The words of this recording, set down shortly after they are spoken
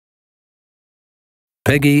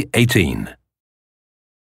Peggy 18.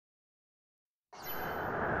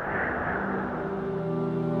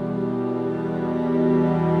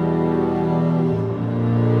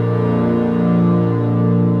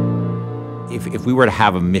 If we were to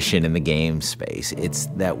have a mission in the game space, it's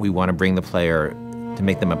that we want to bring the player to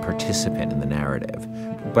make them a participant in the narrative.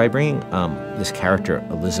 By bringing this character,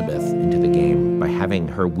 Elizabeth, into the game, by having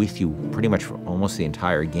her with you pretty much for almost the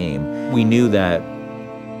entire game, we knew that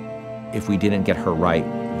if we didn't get her right,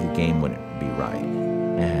 the game wouldn't be right.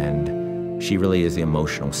 And she really is the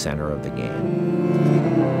emotional center of the game.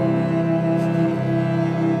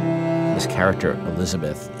 This character,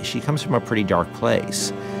 Elizabeth, she comes from a pretty dark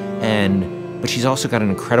place. But she's also got an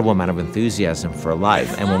incredible amount of enthusiasm for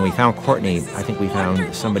life. And when we found Courtney, I think we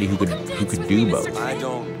found somebody who could do both. I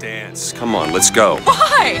don't dance. Come on, let's go.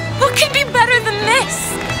 Why? What could be better than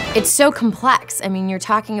this? It's so complex. I mean, you're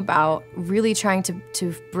talking about really trying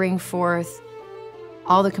to bring forth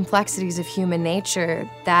all the complexities of human nature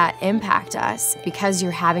that impact us because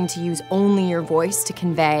you're having to use only your voice to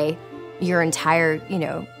convey your entire,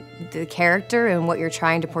 the character and what you're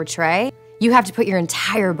trying to portray. You have to put your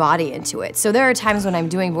entire body into it. So there are times when I'm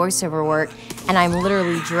doing voiceover work and I'm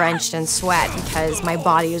literally drenched in sweat because my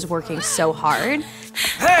body is working so hard.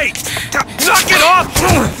 Hey! Knock it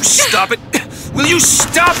off! Stop it! Will you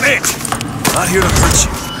stop it? I'm not here to hurt you.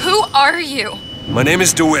 Who are you? My name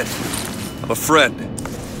is DeWitt. I'm a friend.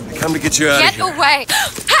 I come to get you out of here. Get away!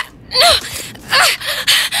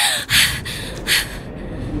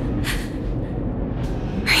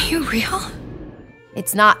 Are you real?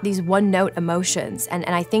 It's not these one-note emotions, and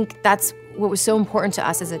I think that's what was so important to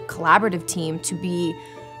us as a collaborative team, to be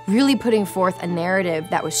really putting forth a narrative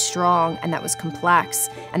that was strong and that was complex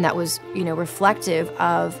and that was, reflective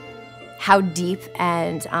of how deep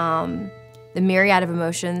and the myriad of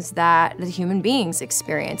emotions that the human beings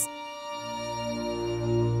experience.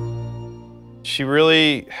 She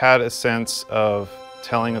really had a sense of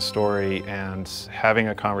telling a story and having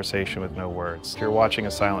a conversation with no words. If you're watching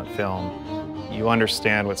a silent film, you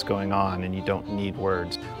understand what's going on and you don't need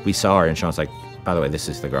words. We saw her and Sean's like, by the way, this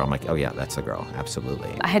is the girl. I'm like, oh yeah, that's the girl, absolutely.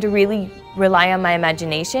 I had to really rely on my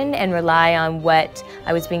imagination and rely on what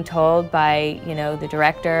I was being told by, the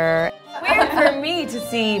director. Weird for me to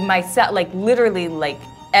see myself, literally,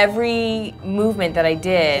 every movement that I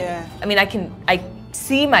did. Yeah. I mean, I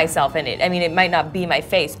see myself in it. I mean, it might not be my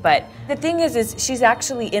face, but the thing is she's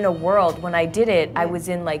actually in a world. When I did it, I was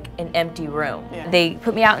in an empty room. Yeah. They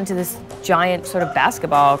put me out into this giant sort of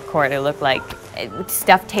basketball court, it looked like, with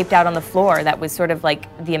stuff taped out on the floor that was sort of like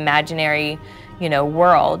the imaginary,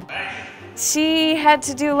 world. She had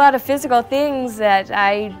to do a lot of physical things that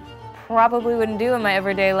I probably wouldn't do in my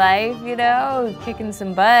everyday life, kicking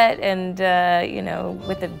some butt and,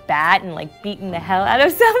 with a bat and beating the hell out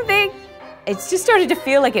of something. It just started to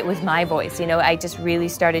feel like it was my voice, I just really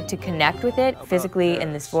started to connect with it physically,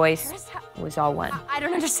 and this voice was all one. I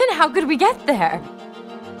don't understand, how could we get there?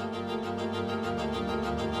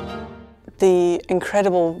 The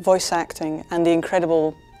incredible voice acting and the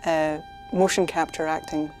incredible motion capture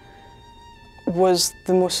acting was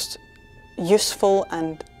the most useful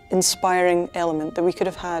and inspiring element that we could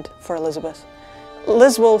have had for Elizabeth.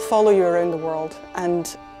 Liz will follow you around the world,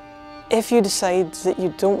 and if you decide that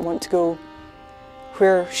you don't want to go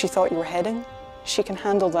where she thought you were heading, she can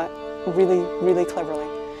handle that really, really cleverly.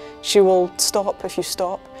 She will stop if you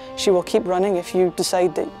stop. She will keep running if you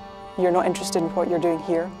decide that you're not interested in what you're doing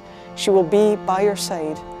here. She will be by your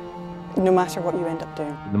side no matter what you end up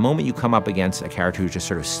doing. The moment you come up against a character who's just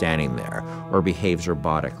sort of standing there, or behaves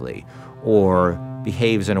robotically, or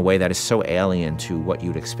behaves in a way that is so alien to what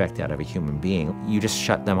you'd expect out of a human being, you just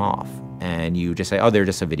shut them off. And you just say, oh, they're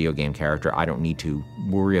just a video game character. I don't need to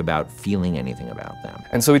worry about feeling anything about them.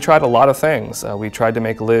 And so we tried a lot of things. We tried to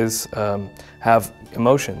make Liz have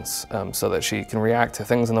emotions so that she can react to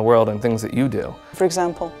things in the world and things that you do. For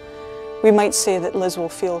example, we might say that Liz will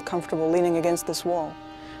feel comfortable leaning against this wall,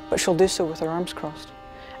 but she'll do so with her arms crossed.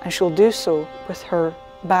 And she'll do so with her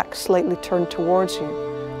back slightly turned towards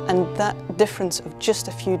you. And that difference of just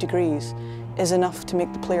a few degrees is enough to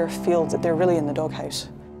make the player feel that they're really in the doghouse.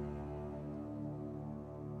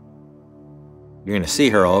 You're going to see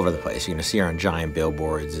her all over the place. You're going to see her on giant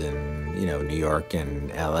billboards in, New York and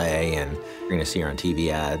LA, and you're going to see her on TV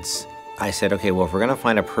ads. I said, okay, well, if we're going to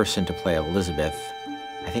find a person to play Elizabeth,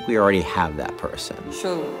 I think we already have that person.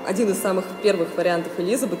 Еще один из самых первых вариантов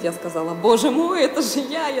Элизабет, я сказала, боже мой, это же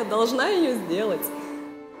я должна ее сделать.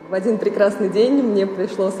 В один прекрасный день мне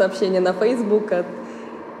пришло сообщение на Facebook от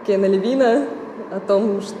Кена Левина о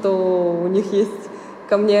том, что у них есть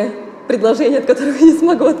ко мне предложение, от которого я не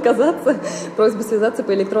смогу отказаться. Просьба связаться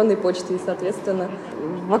по электронной почте. И, соответственно,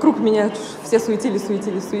 вокруг меня все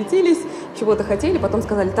суетились, чего-то хотели. Потом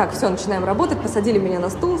сказали, так, все, начинаем работать. Посадили меня на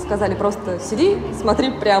стул, сказали, просто сиди,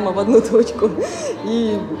 смотри прямо в одну точку.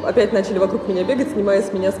 И опять начали вокруг меня бегать, снимая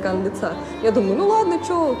с меня скан лица. Я думаю, ну ладно,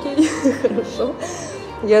 что, окей, хорошо.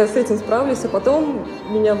 Я с этим справлюсь, а потом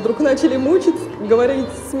меня вдруг начали мучить, говорить,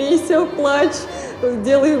 смейся, плачь,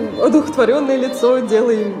 делай одухотворенное лицо,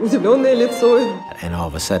 делай удивленное лицо. And all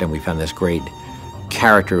of a sudden we found this great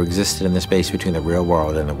character who existed in the space between the real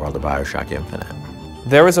world and the world of Bioshock Infinite.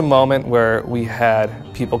 There was a moment where we had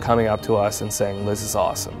people coming up to us and saying, Liz is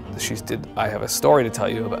awesome. I have a story to tell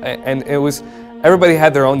you about. And it was, everybody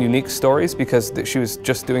had their own unique stories because she was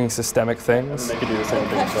just doing systemic things. They could do the same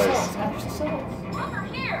thing twice.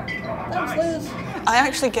 I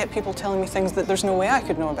actually get people telling me things that there's no way I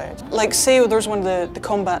could know about. Like, say there's one of the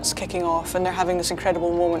combats kicking off and they're having this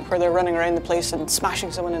incredible moment where they're running around the place and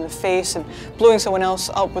smashing someone in the face and blowing someone else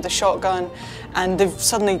up with a shotgun, and they've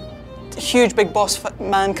suddenly, a huge big boss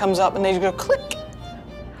man comes up and they just go click.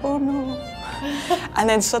 Oh no. And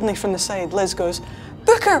then suddenly from the side, Liz goes,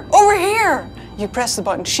 Booker, over here! You press the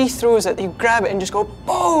button, she throws it, you grab it and just go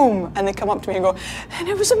boom! And they come up to me and go, and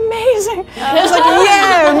it was amazing! I was like,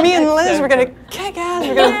 yeah, me and Liz, we're gonna kick ass,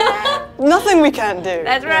 we're gonna, nothing we can't do.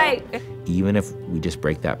 That's right. Even if we just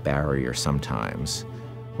break that barrier sometimes,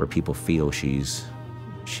 where people feel she's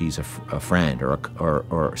a friend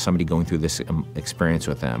or somebody going through this experience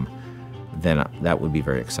with them, then that would be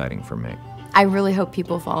very exciting for me. I really hope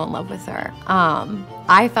people fall in love with her.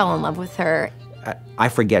 I fell in love with her. I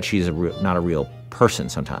forget she's not a real person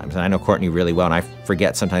sometimes, and I know Courtney really well, and I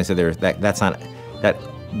forget sometimes that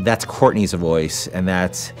that's Courtney's voice, and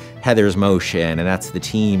that's Heather's motion, and that's the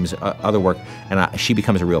team's other work, and she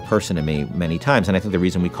becomes a real person to me many times. And I think the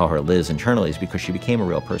reason we call her Liz internally is because she became a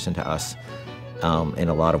real person to us in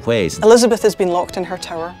a lot of ways. Elizabeth has been locked in her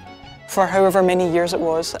tower for however many years it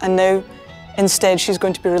was, and now instead she's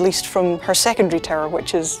going to be released from her secondary tower,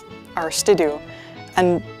 which is our studio,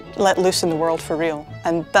 and let loose in the world for real.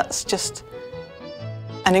 And that's just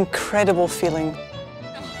an incredible feeling.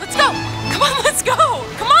 Let's go! Come on, let's go!